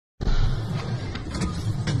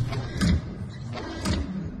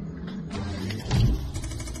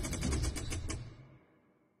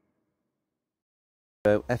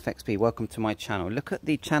So FXB, welcome to my channel. Look at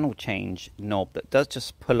the channel change knob that does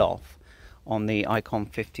just pull off on the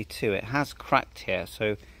ICOM 52. It has cracked here,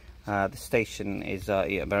 so the station is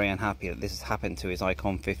very unhappy that this has happened to his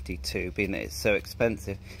ICOM 52, being that it's so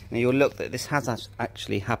expensive. And you'll look that this has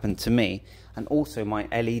actually happened to me, and also my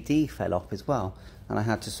LED fell off as well, and I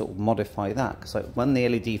had to sort of modify that because when the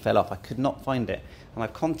LED fell off I could not find it, and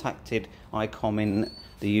I've contacted ICOM in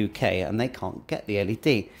the UK and they can't get the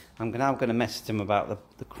LED. I'm now going to message them about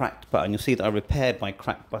the cracked button. You'll see that I repaired my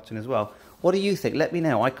cracked button as well. What do you think? Let me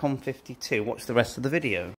know. ICOM 52. Watch the rest of the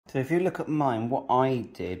video. So if you look at mine, what I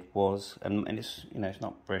did was, and it's, you know, it's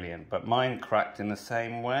not brilliant, but mine cracked in the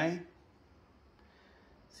same way.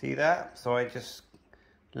 See that? So I just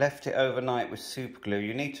left it overnight with super glue.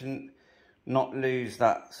 You need to not lose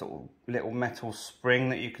that sort of little metal spring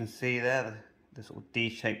that you can see there, the sort of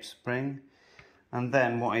D-shaped spring. And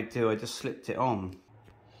then what I do, I just slipped it on.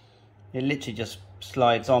 It literally just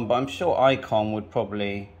slides on, but I'm sure ICOM would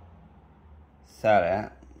probably sell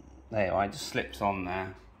it. There you are, it just slips on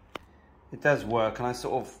there. It does work, and I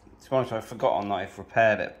sort of, to be honest, I've forgotten that I've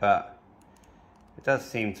repaired it, but it does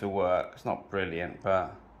seem to work. It's not brilliant,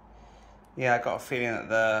 but yeah, I got a feeling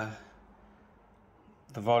that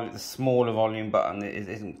the smaller volume button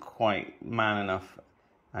isn't quite man enough,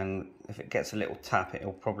 and if it gets a little tap,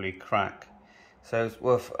 it'll probably crack. So it's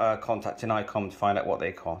worth contacting ICOM to find out what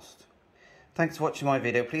they cost. Thanks for watching my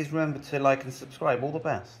video. Please remember to like and subscribe. All the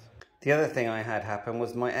best. The other thing I had happen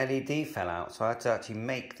was my LED fell out, so I had to actually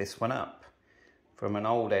make this one up from an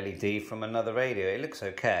old LED from another radio. It looks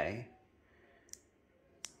okay.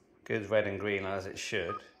 Good red and green as it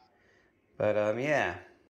should. But yeah.